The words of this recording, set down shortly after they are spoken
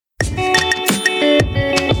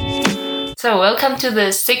So welcome to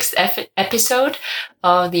the sixth episode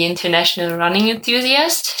of the International Running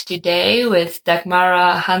Enthusiast. Today with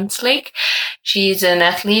Dagmara Hanslik. She's an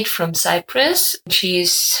athlete from Cyprus.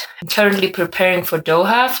 She's currently preparing for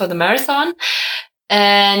Doha for the marathon.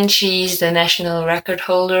 And she's the national record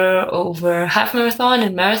holder over half marathon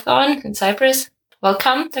and marathon in Cyprus.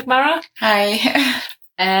 Welcome, Dagmara. Hi.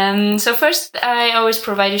 So first, I always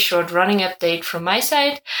provide a short running update from my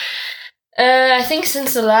side. I think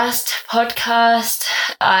since the last podcast,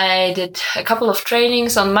 I did a couple of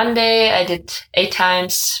trainings. On Monday, I did 8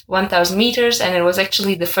 times 1,000 meters, and it was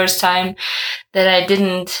actually the first time that I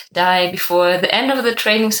didn't die before the end of the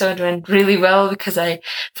training, so it went really well because I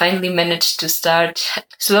finally managed to start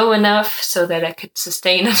slow enough so that I could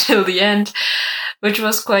sustain until the end, which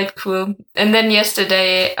was quite cool. And then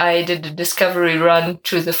yesterday, I did a discovery run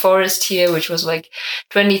through the forest here, which was like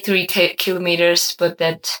 23 kilometers, but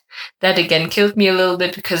that again killed me a little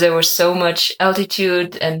bit because there was so much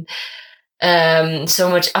altitude and so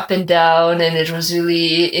much up and down, and it was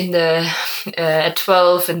really in the at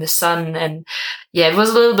 12 in the sun, and yeah, it was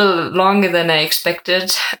a little bit longer than I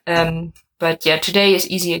expected. But yeah, today is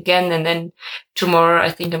easy again, and then tomorrow I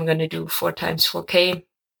think I'm gonna do 4 times 4K.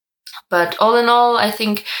 But all in all, I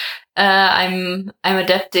think I'm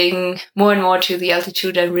adapting more and more to the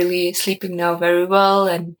altitude. I'm really sleeping now very well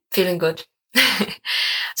and feeling good.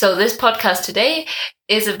 So this podcast today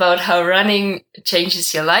is about how running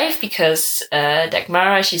changes your life because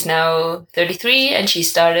Dagmara, she's now 33 and she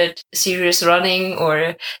started serious running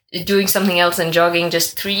or doing something else than jogging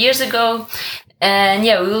just 3 years ago. And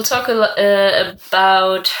yeah, we will talk a lot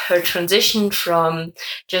about her transition from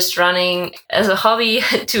just running as a hobby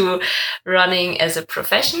to running as a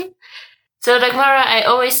profession. So Dagmara, I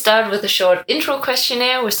always start with a short intro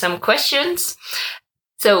questionnaire with some questions.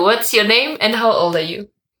 So what's your name and how old are you?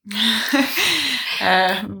 My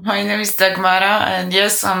name is Dagmara, and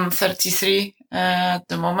yes, I'm 33 at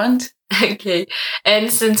the moment. Okay.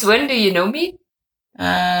 And since when do you know me?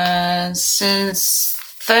 Since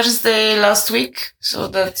Thursday last week, so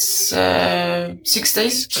that's 6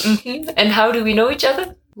 days. Mm-hmm. And how do we know each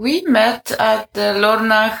other? We met at the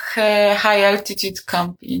Lornach high altitude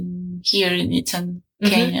camp here in Iten,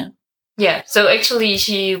 Kenya. Yeah, so actually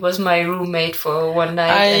she was my roommate for one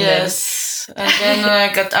night. Yes. And then I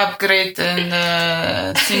got upgraded in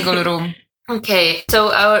a single room. Okay,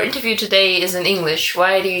 so our interview today is in English.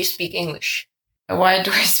 Why do you speak English? Why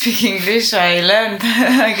do I speak English? I learned,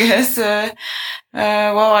 I guess.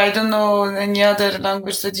 Well, I don't know any other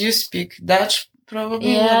language that you speak. Dutch,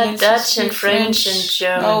 probably. Yeah, Dutch and French and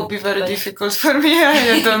German. That would be very difficult for me.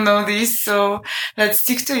 I don't know this, so let's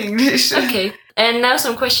stick to English. Okay. And now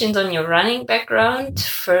some questions on your running background.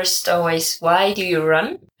 First, always, why do you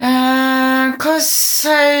run? 'Cause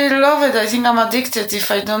I love it. I think I'm addicted.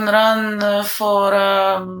 If I don't run for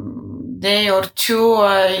a day or two,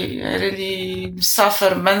 I really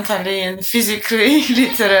suffer mentally and physically,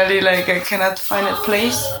 literally, like I cannot find a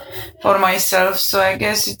place for myself. So I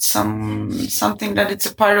guess it's something that it's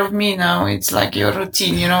a part of me now. It's like your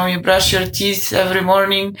routine, you brush your teeth every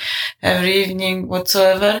morning, every evening,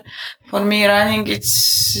 whatsoever. For me, running,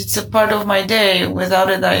 it's a part of my day. Without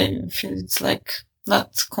it, I feel it's like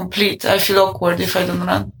not complete. I feel awkward if I don't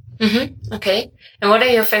run. Mm-hmm. Okay. And what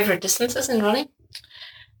are your favorite distances in running?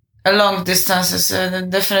 Long distances,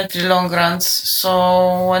 definitely long runs.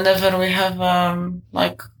 So whenever we have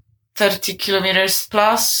like 30 kilometers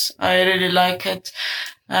plus, I really like it.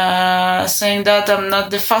 Saying that, I'm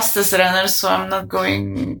not the fastest runner, so I'm not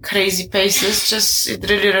going crazy paces. Just it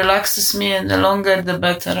really relaxes me, and the longer the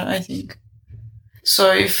better, I think.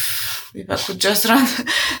 So if I could just run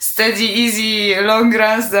steady, easy, long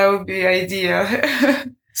runs, that would be ideal.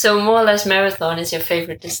 So more or less marathon is your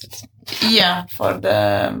favorite distance? Yeah, for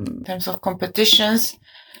the in terms of competitions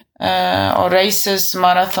or races,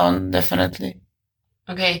 marathon, definitely.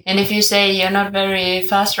 Okay, and if you say you're not very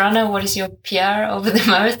fast runner, what is your PR over the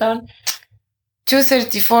marathon?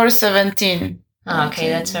 2:34:17. Oh, okay,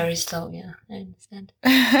 that's very slow. Yeah, I understand.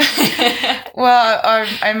 Well,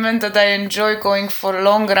 I meant that I enjoy going for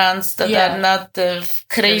long runs that are not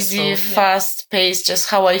crazy fast pace, just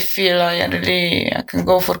how I feel. I can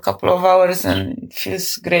go for a couple of hours and it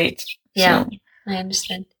feels great. Yeah, so I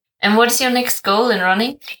understand. And what is your next goal in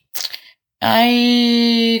running?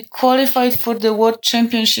 I qualified for the World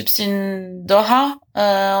Championships in Doha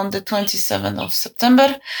on the 27th of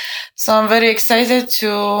September. So I'm very excited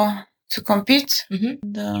to compete.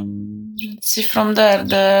 Mm-hmm. And, let's see from there.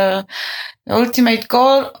 The ultimate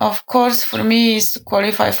goal, of course, for me is to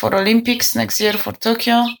qualify for Olympics next year for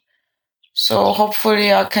Tokyo. So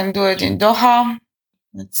hopefully I can do it in Doha.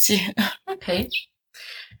 Let's see. Okay.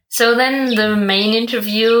 So then the main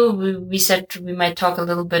interview, we said we might talk a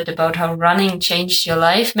little bit about how running changed your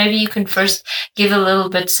life. Maybe you can first give a little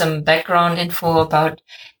bit some background info about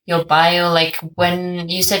your bio, like when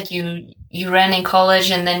you said you ran in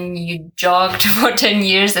college and then you jogged for 10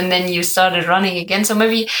 years and then you started running again. So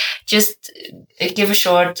maybe just give a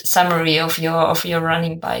short summary of your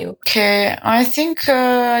running bio. Okay, I think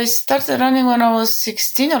I started running when I was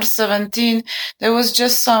 16 or 17. There was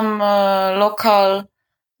just some local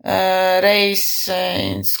race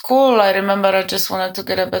in school. I remember I just wanted to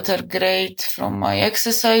get a better grade from my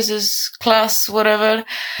exercises class, whatever.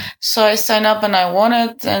 So I signed up and I won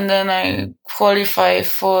it. And then I qualified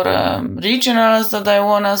for regionals that I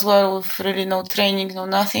won as well with really no training, no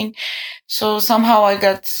nothing. So somehow I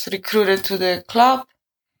got recruited to the club.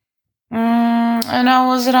 And I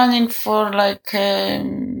was running for like a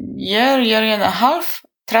year and a half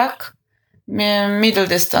track, middle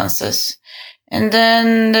distances. And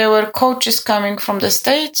then there were coaches coming from the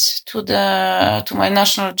States to my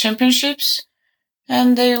national championships.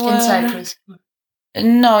 And they were... In Cyprus?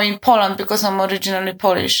 No, in Poland, because I'm originally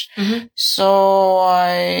Polish. Mm-hmm. So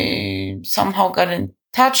I somehow got in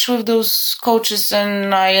touch with those coaches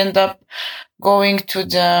and I ended up going to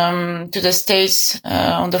the States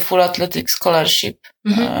on the full athletic scholarship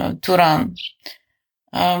to run.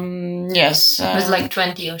 Yes. It was like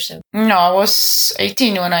 20 or so. No, I was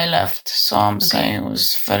 18 when I left. So I'm saying it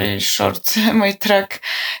was very short, my track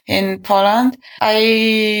in Poland.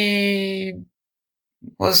 I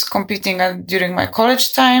was competing during my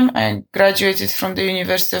college time. I graduated from the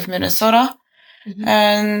University of Minnesota. Mm-hmm.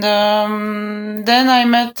 And then I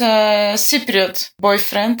met a Cypriot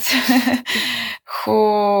boyfriend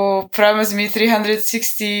who promised me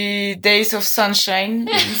 360 days of sunshine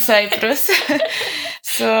in Cyprus.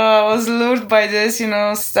 So I was lured by this,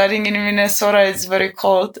 studying in Minnesota, it's very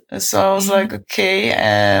cold. So I was like, okay,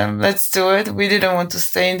 let's do it. We didn't want to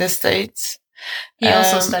stay in the States. He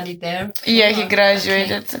also studied there? Yeah, he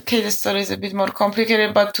graduated. Okay, the story is a bit more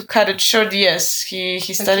complicated, but to cut it short, yes, he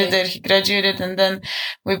studied there, he graduated, and then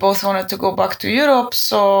we both wanted to go back to Europe,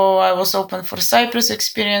 so I was open for Cyprus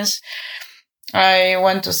experience. I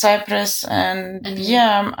went to Cyprus and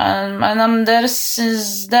I'm there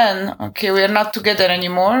since then. Okay, we are not together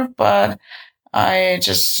anymore, but I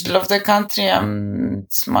just love the country.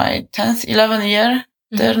 It's my 11th year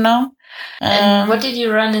there now. And what did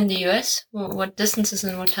you run in the US? What distances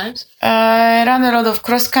and what times? I ran a lot of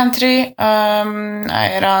cross country.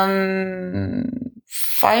 I ran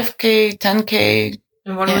 5K, 10K.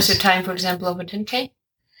 And what was your time, for example, over 10K?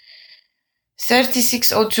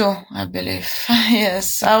 36:02, I believe.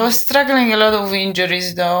 Yes. I was struggling a lot of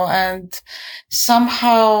injuries though, and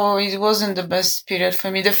somehow it wasn't the best period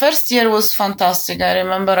for me. The first year was fantastic. I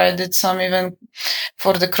remember I did some even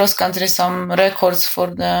for the cross country, some records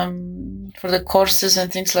for the courses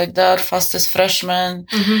and things like that, fastest freshman.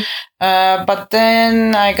 Mm-hmm. But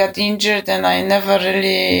then I got injured and I never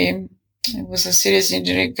really, it was a serious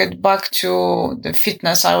injury, get back to the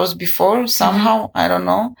fitness I was before somehow. Mm-hmm. I don't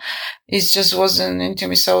know. It just wasn't into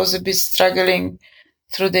me. So I was a bit struggling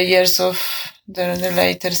through the years of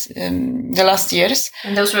the last years.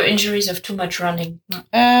 And those were injuries of too much running?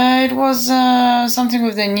 It was something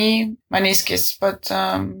with the knee, meniscus. But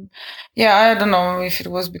I don't know if it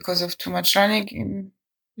was because of too much running.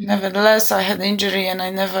 Mm-hmm. Nevertheless, I had an injury and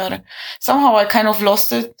somehow I kind of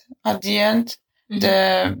lost it at the end. Mm-hmm.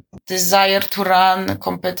 The desire to run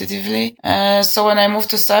competitively. So when I moved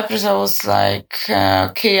to Cyprus, I was like,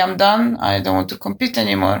 okay, I'm done. I don't want to compete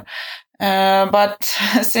anymore. But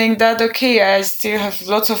saying that, okay, I still have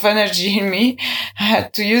lots of energy in me. I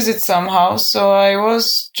had to use it somehow. So I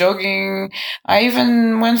was jogging. I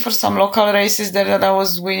even went for some local races there that I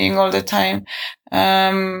was winning all the time.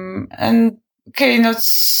 And okay, not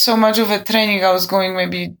so much of a training. I was going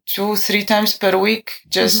maybe 2-3 times per week,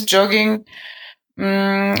 just jogging.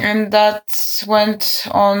 And that went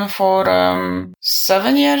on for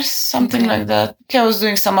 7 years, something like that. Okay, I was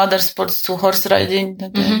doing some other sports too, horse riding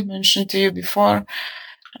that I mentioned to you before.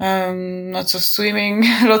 Lots of swimming,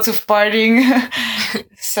 lots of partying.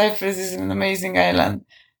 Cyprus is an amazing island.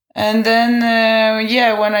 And then,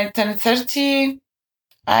 when I turned 30,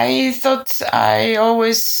 I thought I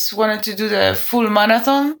always wanted to do the full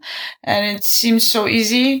marathon, and it seemed so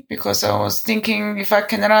easy because I was thinking if I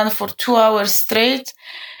can run for 2 hours straight,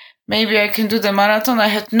 maybe I can do the marathon. I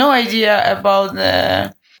had no idea about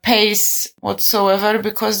the pace whatsoever,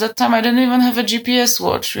 because that time I didn't even have a GPS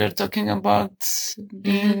watch. We are talking about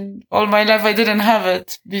all my life. I didn't have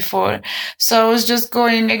it before. So I was just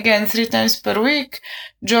going again 3 times per week,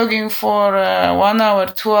 jogging for 1 hour,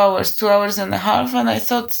 2 hours, 2.5 hours. And I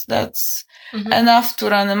thought that's enough to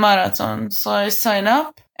run a marathon. So I signed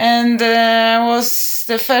up, and was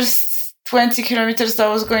the first 20 kilometers I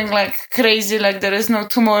was going like crazy, like there is no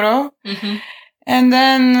tomorrow. And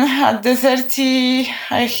then at the 30,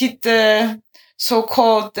 I hit the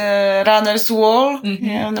so-called runner's wall,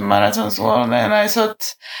 the marathon's wall. And I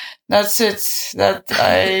thought, that's it, that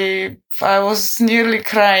I was nearly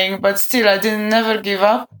crying, but still I didn't never give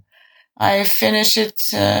up. I finished it,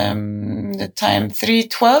 the time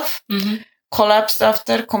 3:12, collapsed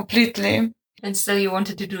after completely. And still you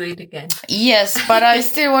wanted to do it again. Yes, but I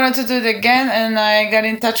still wanted to do it again, and I got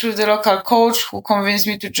in touch with the local coach who convinced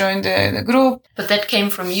me to join the group. But that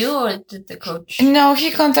came from you, or did the coach? No,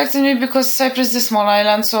 he contacted me because Cyprus is a small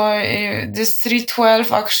island, so this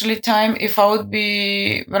 3:12 actually time, if I would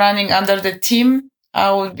be running under the team, I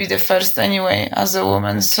would be the first anyway as a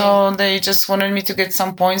woman. Okay. So they just wanted me to get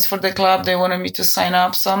some points for the club. They wanted me to sign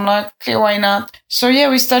up. So I'm like, okay, why not? So yeah,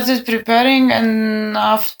 we started preparing. And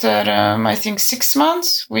after, I think 6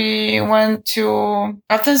 months, we went to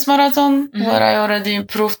Athens Marathon, where I already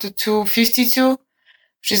improved to 2:52,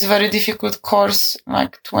 which is a very difficult course,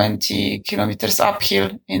 like 20 kilometers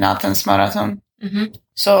uphill in Athens Marathon.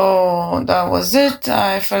 So that was it.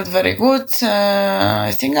 I felt very good.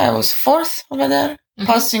 I think I was 4th over there,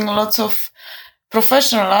 passing lots of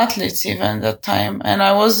professional athletes even that time. And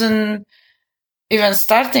I wasn't even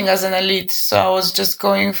starting as an elite. So I was just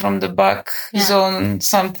going from the back zone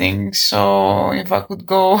something. So if I could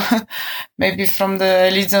go maybe from the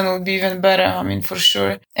elite zone, it would be even better. I mean, for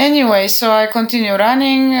sure. Anyway, so I continue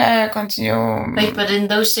running. Wait, but in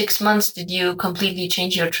those 6 months, did you completely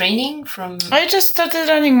change your training from? I just started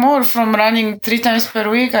running more, from running 3 times per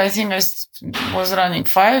week. I think I was running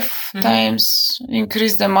 5 times,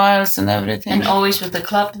 increased the miles and everything. And always with the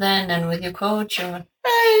club then, and with your coach, or?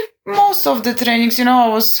 Most of the trainings, I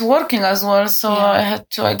was working as well, so I had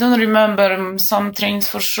to. I don't remember some trainings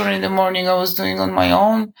for sure in the morning I was doing on my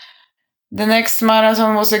own. The next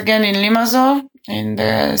marathon was again in Limassol, in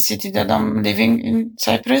the city that I'm living in,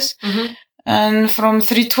 Cyprus. And from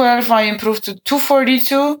 3:12, I improved to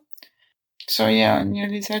 2:42. So yeah,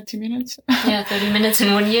 nearly 30 minutes. 30 minutes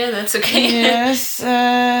in 1 year, that's okay. Yes.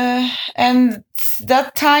 And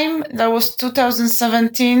that time, that was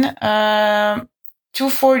 2017,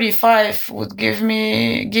 2:45 gave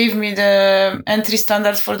me the entry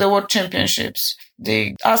standards for the World Championships.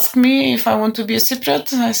 They asked me if I want to be a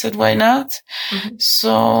Cypriot. I said, why not?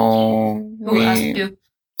 So who asked you?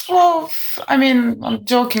 Well, I mean, I'm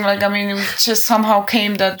joking. It just somehow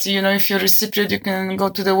came that, if you're a Cypriot, you can go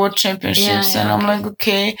to the World Championships. And I'm like,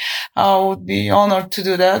 okay, I would be honored to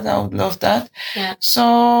do that. I would love that. Yeah.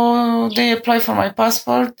 So they applied for my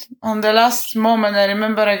passport. On the last moment, I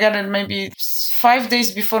remember I got it maybe 5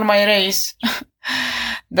 days before my race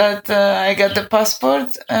that I got the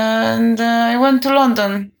passport. And I went to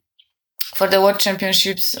London for the World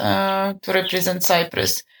Championships to represent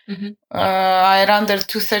Cyprus. I ran there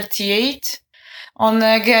 2:38 on,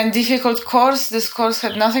 again, difficult course. This course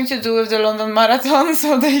had nothing to do with the London Marathon,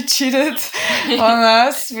 so they cheated on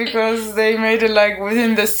us because they made it like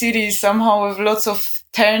within the city somehow with lots of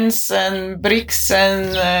turns and bricks,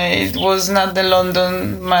 and it was not the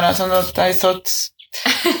London Marathon that I thought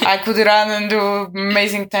I could run and do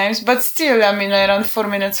amazing times. But still, I ran 4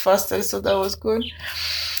 minutes faster, so that was good.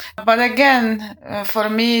 But again, for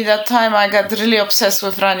me, that time I got really obsessed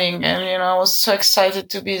with running, and, I was so excited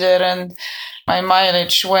to be there, and my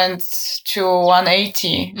mileage went to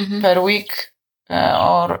 180 per week,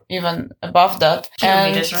 or even above that.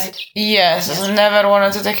 Kilometers, right? Yes, I never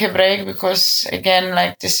wanted to take a break because, again,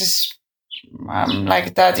 I'm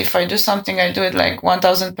like that. If I do something, I do it like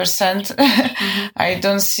 1000%. I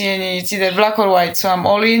don't see it's either black or white. So I'm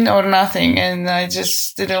all in or nothing. And I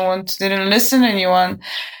just didn't listen to anyone.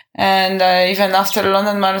 And even after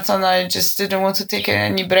London Marathon, I just didn't want to take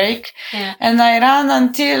any break. Yeah. And I ran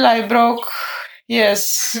until I broke, a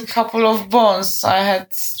couple of bones. I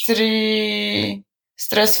had 2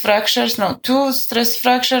 stress fractures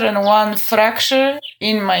and 1 fracture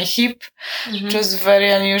in my hip, which was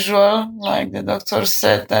very unusual. Like the doctor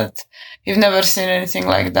said that he've never seen anything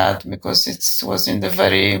like that because it was in the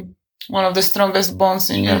very one of the strongest bones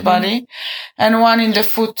in your body, and one in the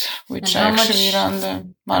foot, which I actually ran the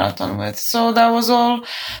marathon with. So that was all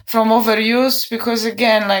from overuse, because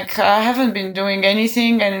again, like, I haven't been doing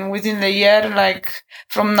anything, and within the year, like,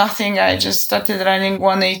 from nothing, I just started running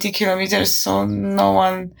 180 kilometers. So no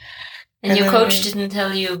one. And your coach didn't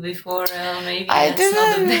tell you before, maybe I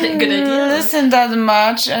didn't not a good idea. Listen that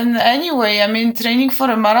much. And anyway, I mean, training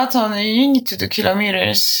for a marathon, you need to do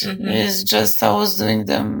kilometers. It's just, I was doing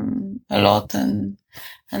them a lot and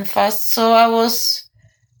fast. So I was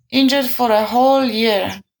injured for a whole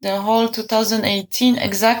year, the whole 2018.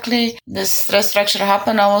 Exactly. The stress fracture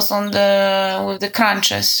happened. I was with the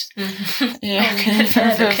crunches. Yeah.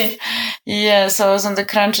 Okay. Yeah. So I was on the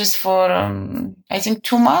crunches for, I think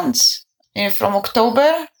 2 months. From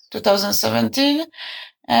October 2017,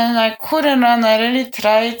 and I couldn't run. I really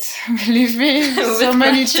tried, believe me, so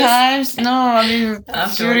many times. No, I mean,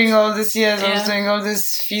 during all these years, I was doing all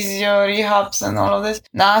this physio, rehabs and all of this.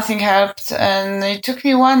 Nothing helped. And it took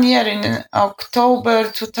me 1 year. In October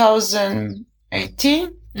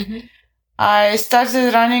 2018, I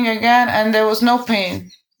started running again, and there was no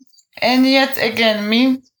pain. And yet again,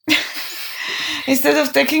 me... Instead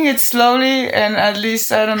of taking it slowly and at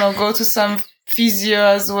least, I don't know, go to some physio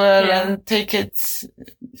as well and take it,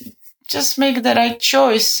 just make the right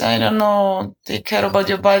choice. I don't know, take care about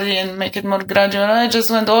your body and make it more gradual. I just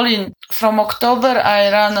went all in. From October, I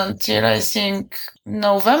ran until, I think,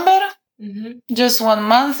 November, just 1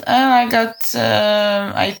 month, and I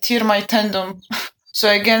I tear my tendon. So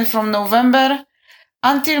again, from November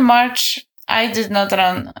until March, I did not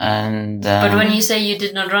run. And but when you say you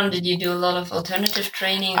did not run, did you do a lot of alternative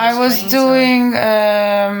training? I was doing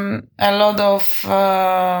a lot of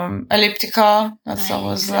elliptical. That's I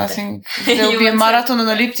was laughing. There will be a marathon on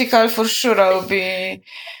elliptical for sure. I will be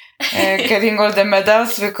getting all the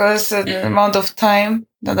medals because the amount of time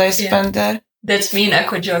that I spent there. That's me in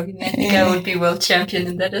aqua jogging. I think I would be world champion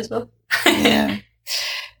in that as well.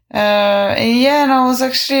 And I was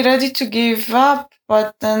actually ready to give up,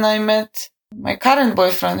 but then I met my current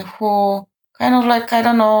boyfriend, who kind of like, I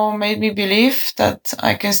don't know, made me believe that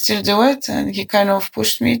I can still do it. And he kind of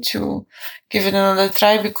pushed me to give it another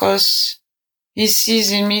try, because he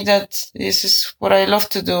sees in me that this is what I love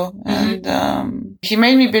to do. And he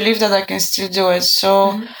made me believe that I can still do it.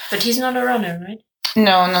 So, But he's not a runner, right?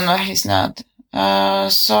 No, he's not.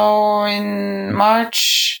 So in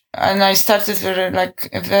March, and I started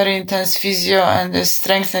a very intense physio and a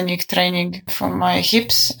strengthening training for my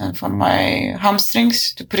hips and for my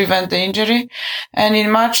hamstrings to prevent the injury. And in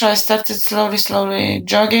March, I started slowly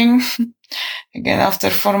jogging again after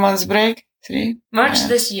 4 months break. 3. March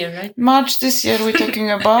this year, right? March this year we're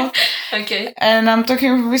talking about. Okay. And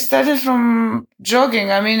we started from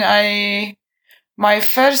jogging. I mean, my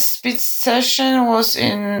first speed session was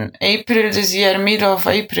in April this year, middle of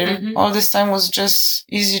April. All this time was just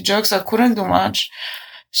easy jogs. I couldn't do much.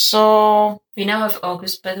 So... We now have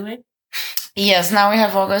August, by the way. Yes, now we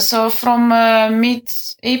have August. So from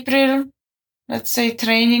mid-April, let's say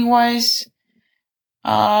training-wise,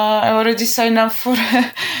 I already signed up for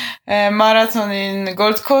a marathon in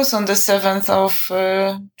Gold Coast on the 7th of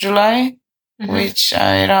July, which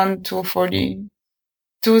I ran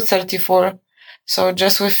 2:34. So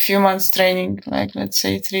just with few months training, let's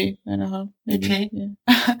say 3.5, maybe. Okay. Yeah.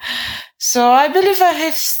 So I believe I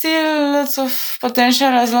have still lots of potential,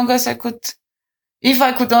 as long as if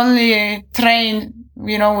I could only train,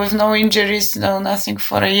 with no injuries, nothing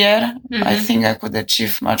for a year, I think I could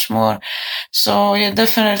achieve much more. So yeah,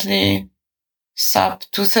 definitely sub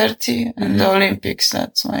 2:30 and the Olympics.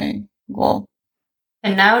 That's my goal.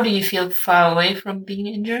 And now do you feel far away from being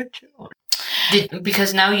injured?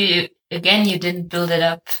 Because now you didn't build it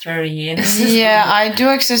up very. Yeah, I do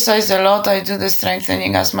exercise a lot. I do the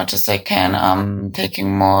strengthening as much as I can. I'm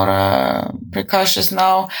taking more precautions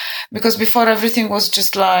now, because before everything was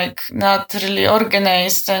just not really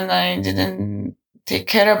organized, and I didn't take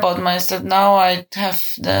care about myself. Now I have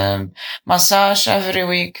the massage every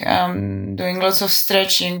week. I'm doing lots of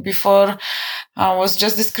stretching. Before I was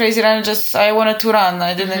just this crazy runner. I wanted to run.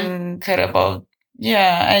 I didn't care about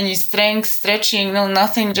any strength, stretching,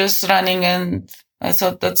 nothing, just running. And I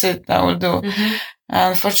thought, that's it, I will do.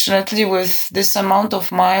 Unfortunately, with this amount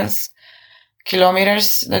of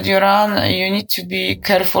kilometers that you run, you need to be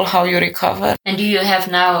careful how you recover. And do you have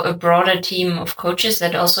now a broader team of coaches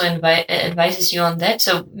that also advises you on that?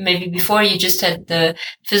 So maybe before you just had the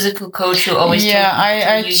physical coach who always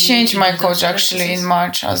I changed my coach actually in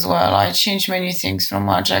March as well. I changed many things from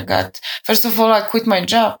March. First of all, I quit my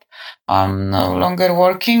job. I'm no longer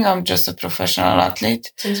working. I'm just a professional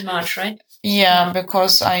athlete. Since March, right? Yeah,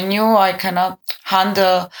 because I knew I cannot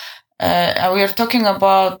handle we are talking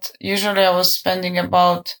about, usually I was spending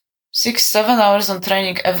about 6-7 hours on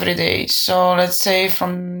training every day. So let's say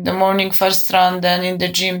from the morning first run, then in the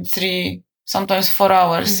gym 3, sometimes 4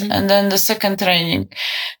 hours, and then the second training.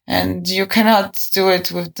 And you cannot do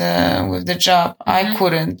it with the job. I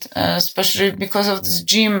couldn't, especially because of this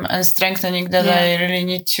gym and strengthening that I really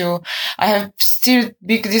need to. I have still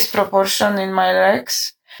big disproportion in my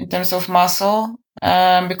legs in terms of muscle,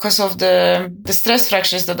 because of the stress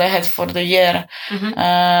fractures that I had for the year,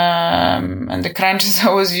 and the crunches I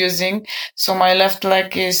was using. So my left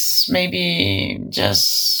leg is maybe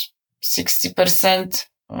just 60%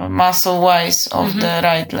 muscle wise of the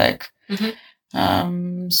right leg.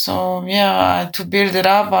 So yeah, to build it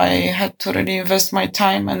up, I had to really invest my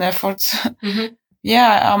time and efforts.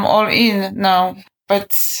 Yeah, I'm all in now.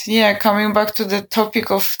 But yeah, coming back to the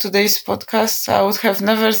topic of today's podcast, I would have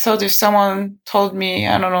never thought if someone told me,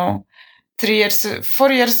 I don't know, 4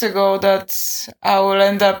 years ago that I will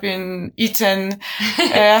end up in Eton,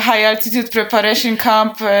 high altitude preparation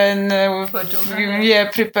camp and,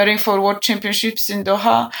 preparing for World Championships in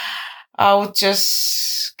Doha. I would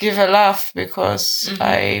just give a laugh because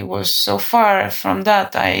I was so far from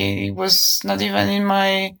that. I was not even in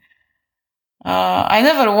my, I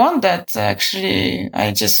never want that actually.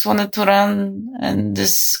 I just wanted to run, and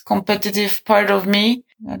this competitive part of me,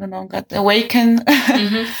 I don't know, got awakened.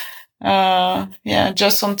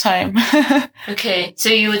 Just on time. Okay. So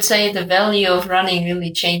you would say the value of running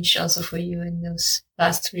really changed also for you in those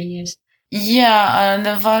last 3 years? Yeah,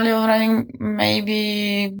 the value of running,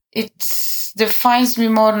 maybe it defines me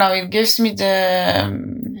more now. It gives me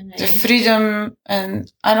the freedom,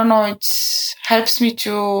 and I don't know, it helps me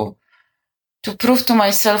to prove to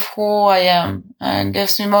myself who I am, and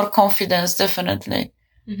gives me more confidence, definitely.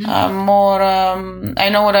 More, I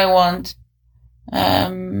know what I want.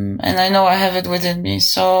 And I know I have it within me.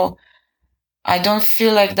 So I don't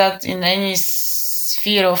feel like that in any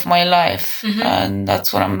sphere of my life. And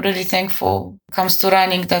that's what I'm really thankful when it comes to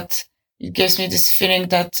running, that it gives me this feeling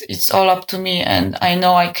that it's all up to me, and I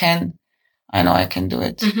know I can do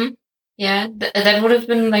it. Yeah, that would have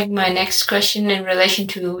been like my next question in relation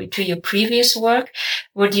to your previous work.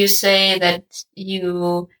 Would you say that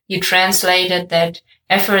you translated that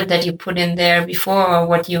effort that you put in there before, or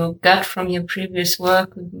what you got from your previous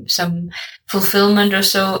work, some fulfillment or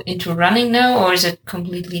so, into running now, or is it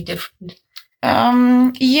completely different?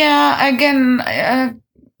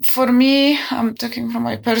 For me, I'm talking from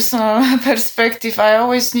my personal perspective, I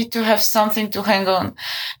always need to have something to hang on.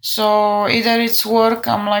 So either it's work,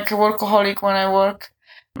 I'm like a workaholic when I work,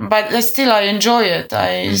 but still I enjoy it.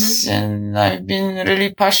 And I've been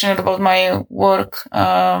really passionate about my work.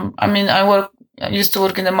 I used to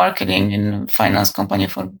work in the marketing in finance company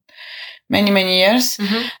for many years,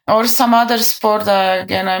 or some other sport.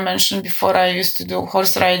 Again, I mentioned before, I used to do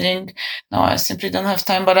horse riding. Now I simply don't have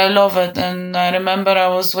time, but I love it. And I remember I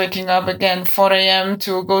was waking up again 4 a.m.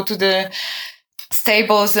 to go to the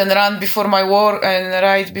stables and run before my work and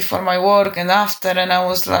ride before my work and after. And I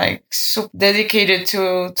was like so dedicated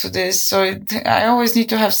to this. So I always need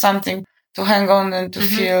to have something to hang on and to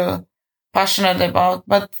feel passionate about.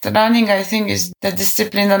 But running, I think, is the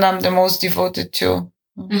discipline that I'm the most devoted to.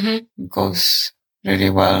 It goes really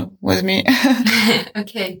well with me.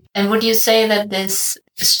 Okay. And would you say that this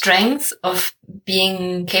strength of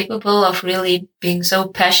being capable of really being so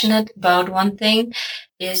passionate about one thing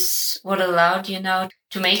is what allowed you now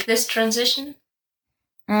to make this transition?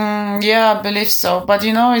 Yeah, I believe so. But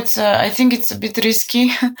it's, I think it's a bit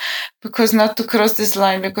risky because not to cross this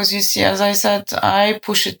line, because you see, as I said, I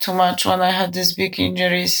push it too much when I had these big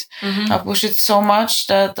injuries. I pushed it so much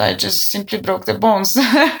that I just simply broke the bones.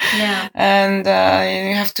 And,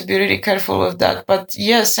 you have to be really careful with that. But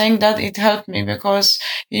yeah, saying that, it helped me, because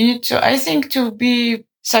you need to, I think, to be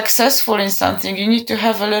successful in something, you need to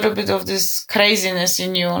have a little bit of this craziness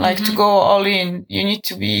in you, like to go all in. You need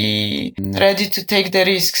to be ready to take the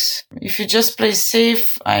risks. If you just play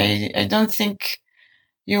safe, I don't think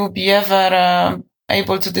you'll be ever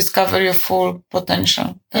able to discover your full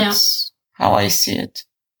potential. That's how I see it.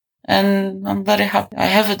 And I'm very happy I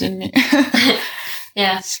have it in me.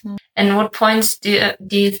 Yes. And what points do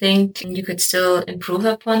you think you could still improve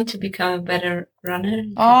upon to become a better runner?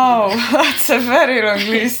 Oh, that's a very long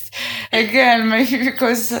list. Again, maybe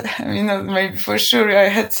because, maybe for sure I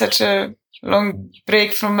had such a long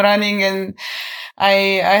break from running, and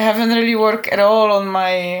I haven't really worked at all on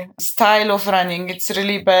my style of running. It's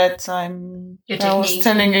really bad. I was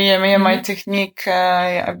telling you, my technique,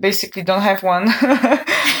 I basically don't have one.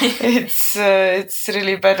 It's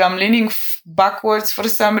really bad. I'm leaning backwards for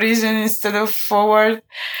some reason instead of forward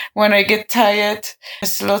when I get tired.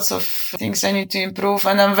 There's lots of things I need to improve,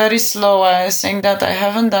 and I'm very slow. I was saying that I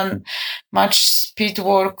haven't done much speed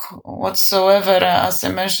work whatsoever. As I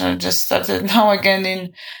mentioned, I just started now again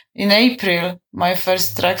in April, my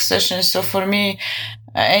first track session. So for me,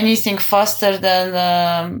 anything faster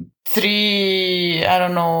than 40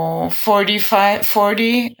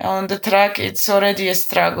 on the track, it's already a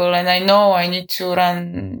struggle. And I know I need to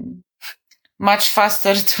run much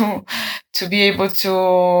faster to be able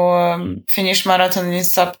to finish marathon in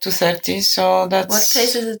sub 2:30. So that's... What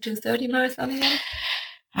pace is the 2:30 marathon again?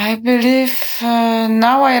 I believe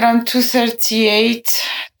now I run 2:38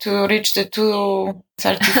 to reach the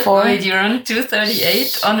 2:34. Wait, you run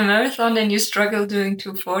 2:38 on a marathon and you struggle doing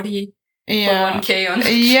 2:40 for 1K on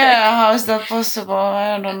the track. How is that possible?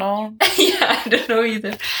 I don't know. I don't know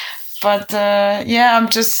either. But I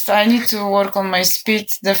need to work on my speed,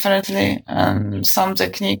 definitely, and some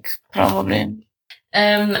technique, probably.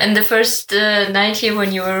 And the first night here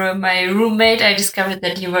when you were my roommate, I discovered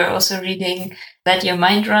that you were also reading Let Your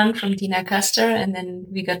Mind Run from Tina Custer, and then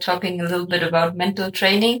we got talking a little bit about mental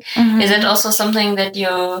training. Mm-hmm. Is it also something that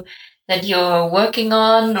you're working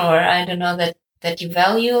on, or I don't know, that you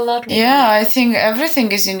value a lot? Yeah, I think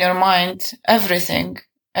everything is in your mind. Everything.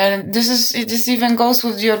 And this even goes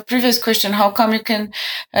with your previous question. How come you can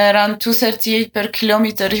run 2:38 per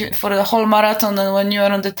kilometer for the whole marathon, and when you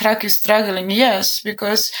are on the track, you're struggling? Yes,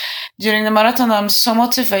 because during the marathon, I'm so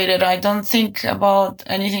motivated. I don't think about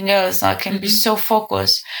anything else. I can be so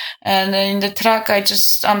focused. And in the track,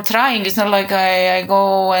 I'm trying. It's not like I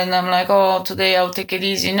go and I'm like, oh, today I'll take it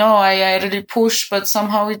easy. No, I really push, but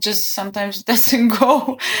somehow it just sometimes doesn't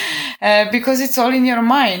go, because it's all in your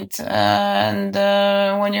mind.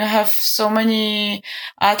 When you have so many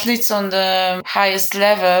athletes on the highest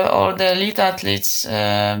level, or the elite athletes,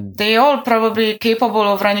 they all probably capable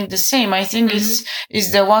of running the same. I think is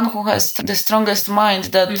the one who has the strongest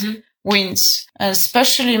mind that wins. And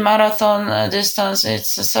especially marathon distance,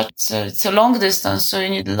 it's a long distance, so you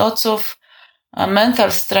need lots of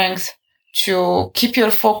mental strength to keep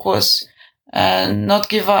your focus and not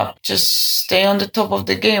give up. Just stay on the top of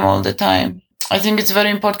the game all the time. I think it's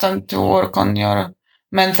very important to work on your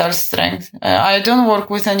mental strength. I don't work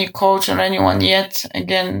with any coach or anyone yet.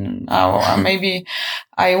 Again, maybe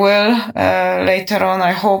I will later on.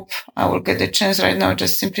 I hope I will get the chance. Right now,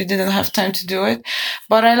 just simply didn't have time to do it.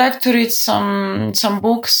 But I like to read some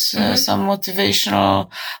books, some motivational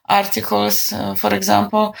articles. For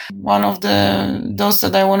example, one of those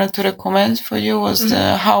that I wanted to recommend for you was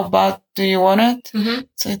the How Bad Do You Want It?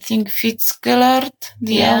 So I think Fitzgerald,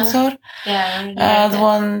 the author. The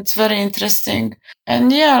one, it's very interesting.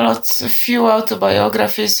 And a few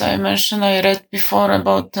autobiographies I read before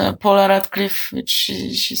about Paula Radcliffe, which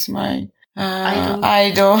she's my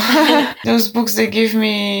idol. Those books, they give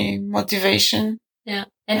me motivation. Yeah.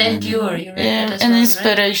 And Endure, you read that as and well,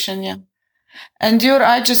 inspiration, right? Endure,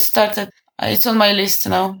 I just started. It's on my list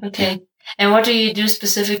now. Okay. Yeah. And what do you do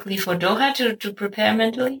specifically for Doha to prepare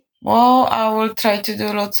mentally? Well, I will try to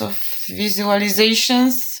do lots of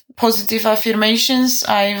visualizations, positive affirmations.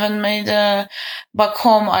 I even made back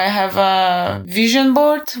home, I have a vision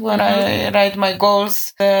board where I write my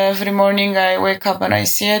goals. Every morning I wake up and I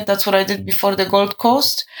see it. That's what I did before the Gold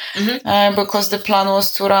Coast, because the plan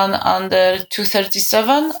was to run under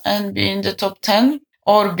 2:37 and be in the top 10.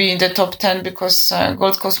 Or be in the top 10, because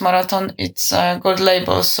Gold Coast Marathon, it's a gold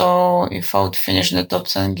label. So if I would finish in the top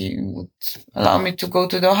 10, it would allow me to go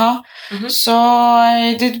to Doha. So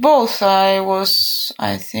I did both. I was,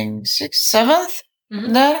 I think, 6th, 7th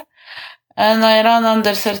there. And I ran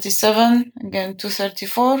under 37, again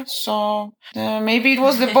 2:34. So maybe it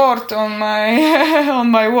was the board on my on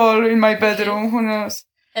my wall in my bedroom. Who knows?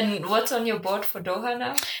 And what's on your board for Doha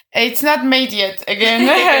now? It's not made yet, again.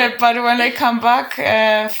 But when I come back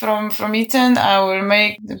from Eton, I will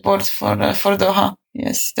make the board for Doha.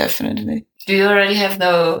 Yes, definitely. Do you already have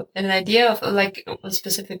an idea of like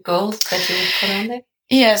specific goals that you would put on there?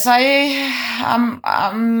 Yes, I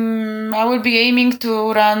will be aiming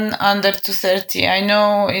to run under 2:30. I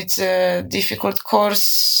know it's a difficult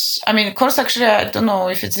course. I mean, course actually, I don't know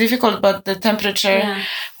if it's difficult, but the temperature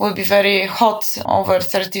will be very hot, over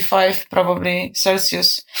 35 probably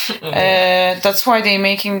Celsius. That's why they're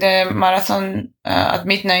making the marathon at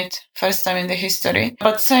midnight, first time in the history.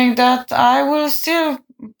 But saying that, I will still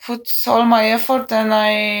put all my effort, and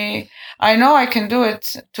I know I can do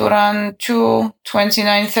it. To run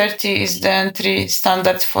 2:29:30 is the entry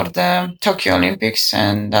standard for the Tokyo Olympics,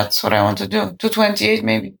 and that's what I want to do. 2:28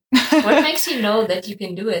 maybe. What makes you know that you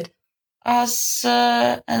can do it? As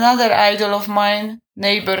another idol of mine,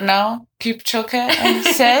 neighbor now, Kipchoge,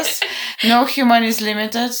 says, no human is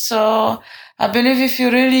limited. So I believe if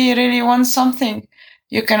you really, really want something,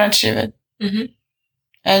 you can achieve it. Mm-hmm.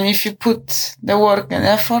 And if you put the work and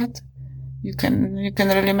effort, you can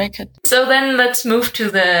really make it. So then let's move to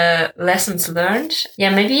the lessons learned. Yeah,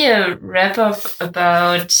 maybe a wrap up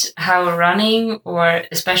about how running or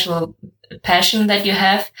a special passion that you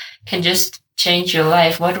have can just change your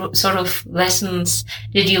life. What sort of lessons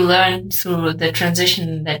did you learn through the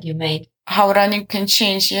transition that you made? How running can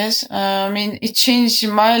change, yes. I mean, it changed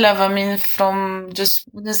my life. I mean, from just,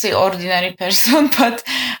 I wouldn't say ordinary person, but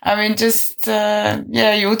I mean, just,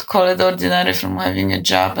 you would call it ordinary from having a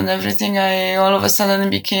job and everything. I all of a sudden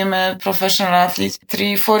became a professional athlete.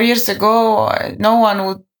 3-4 years ago, no one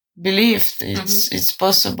would believe it's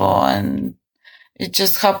possible, and it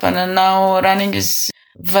just happened. And now running is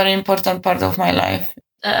a very important part of my life.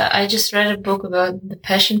 I just read a book about the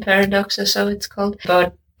passion paradox, or so it's called,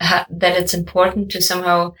 about that it's important to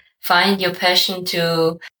somehow find your passion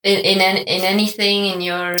to in anything, in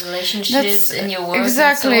your relationships, in your work.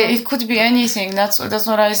 Exactly. And so on. It could be anything. That's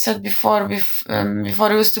what I said before.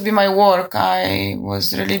 Before it used to be my work, I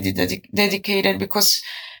was really dedicated because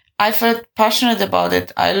I felt passionate about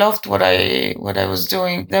it. I loved what I was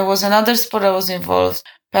doing. There was another sport I was involved.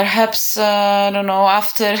 Perhaps, I don't know,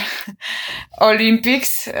 after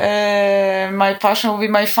Olympics, my passion will be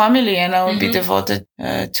my family, and I will be devoted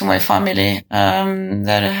to my family.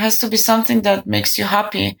 There has to be something that makes you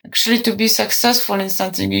happy. Actually, to be successful in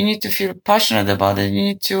something, you need to feel passionate about it. You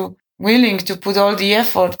need to willing to put all the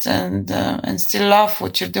effort and still love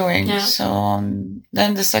what you're doing. Yeah. So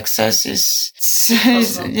then the success is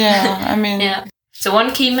I mean. Yeah. So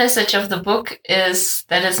one key message of the book is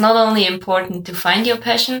that it's not only important to find your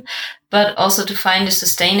passion, but also to find a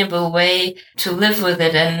sustainable way to live with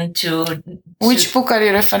it and to Which book are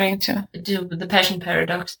you referring to? The Passion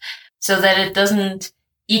Paradox. So that it doesn't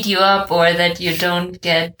eat you up, or that you don't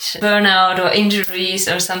get burnout or injuries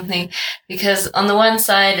or something. Because on the one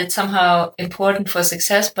side, it's somehow important for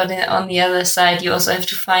success, but on the other side, you also have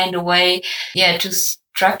to find a way, to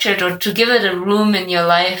structure it or to give it a room in your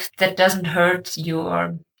life that doesn't hurt you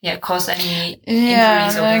or cause any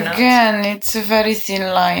injuries or burnouts. Again, it's a very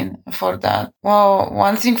thin line for that. Well,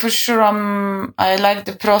 one thing for sure, I like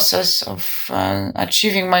the process of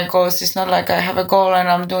achieving my goals. It's not like I have a goal and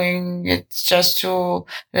I'm doing it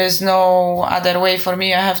there's no other way for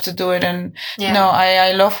me. I have to do it. And no,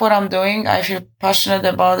 I love what I'm doing. I feel passionate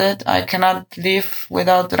about it. I cannot live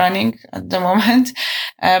without running at the moment.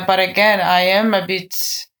 But again, I am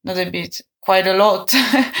quite a lot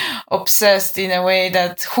obsessed in a way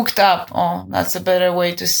that hooked up. Oh, that's a better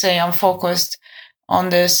way to say. I'm focused on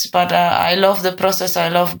this, but I love the process. I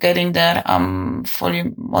love getting there. I'm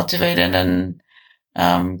fully motivated and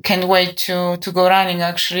can't wait to go running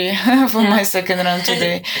actually for my second run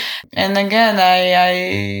today. And again,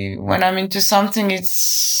 when I'm into something,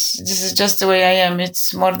 this is just the way I am.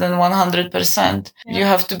 It's more than 100%. Yeah. You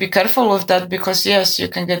have to be careful with that because yes, you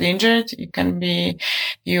can get injured.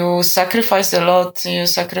 You sacrifice a lot. You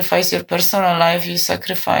sacrifice your personal life. You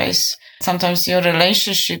sacrifice sometimes your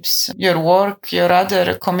relationships, your work, your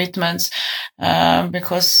other commitments,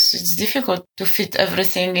 because it's difficult to fit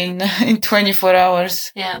everything in 24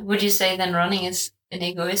 hours. Yeah. Would you say then running is an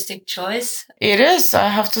egoistic choice? It is. I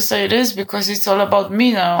have to say it is because it's all about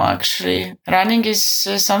me now, actually. Running is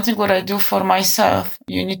something what I do for myself.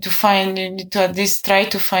 You need to at least try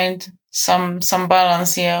to find some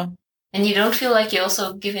balance here. And you don't feel like you're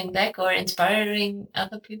also giving back or inspiring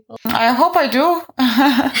other people? I hope I do.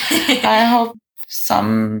 I hope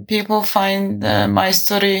some people find my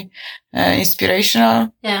story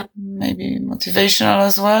inspirational. Yeah. Maybe motivational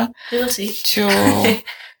as well. We'll see.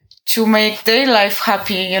 To make their life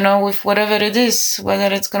happy, with whatever it is,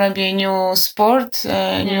 whether it's going to be a new sport,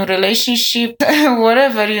 new relationship,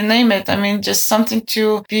 whatever, you name it. I mean, just something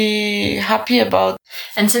to be happy about.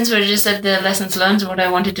 And since we're just at the lessons learned, what I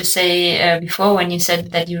wanted to say before when you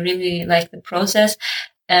said that you really like the process,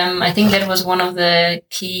 I think that was one of the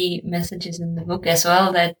key messages in the book as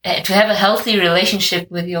well, that to have a healthy relationship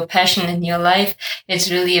with your passion in your life, it's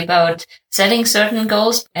really about setting certain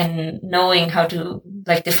goals and knowing how to,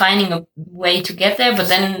 defining a way to get there, but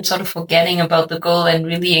then sort of forgetting about the goal and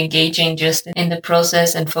really engaging just in the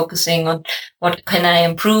process and focusing on what can I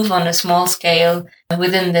improve on a small scale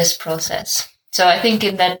within this process. So I think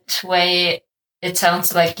in that way, it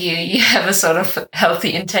sounds like you have a sort of healthy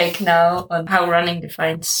intake now on how running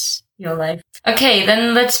defines your life. Okay,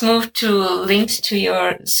 then let's move to links to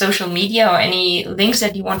your social media or any links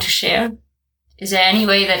that you want to share. Is there any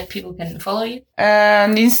way that people can follow you?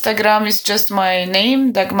 And Instagram is just my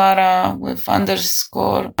name, Dagmara with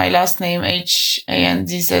underscore, my last name,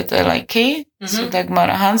 Handzlik. So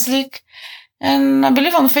Dagmara Handzlik. And I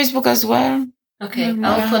believe on Facebook as well. Okay,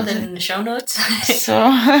 I'll put that in the show notes.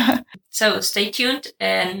 So stay tuned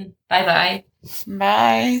and bye-bye.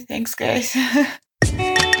 Bye. Thanks, guys.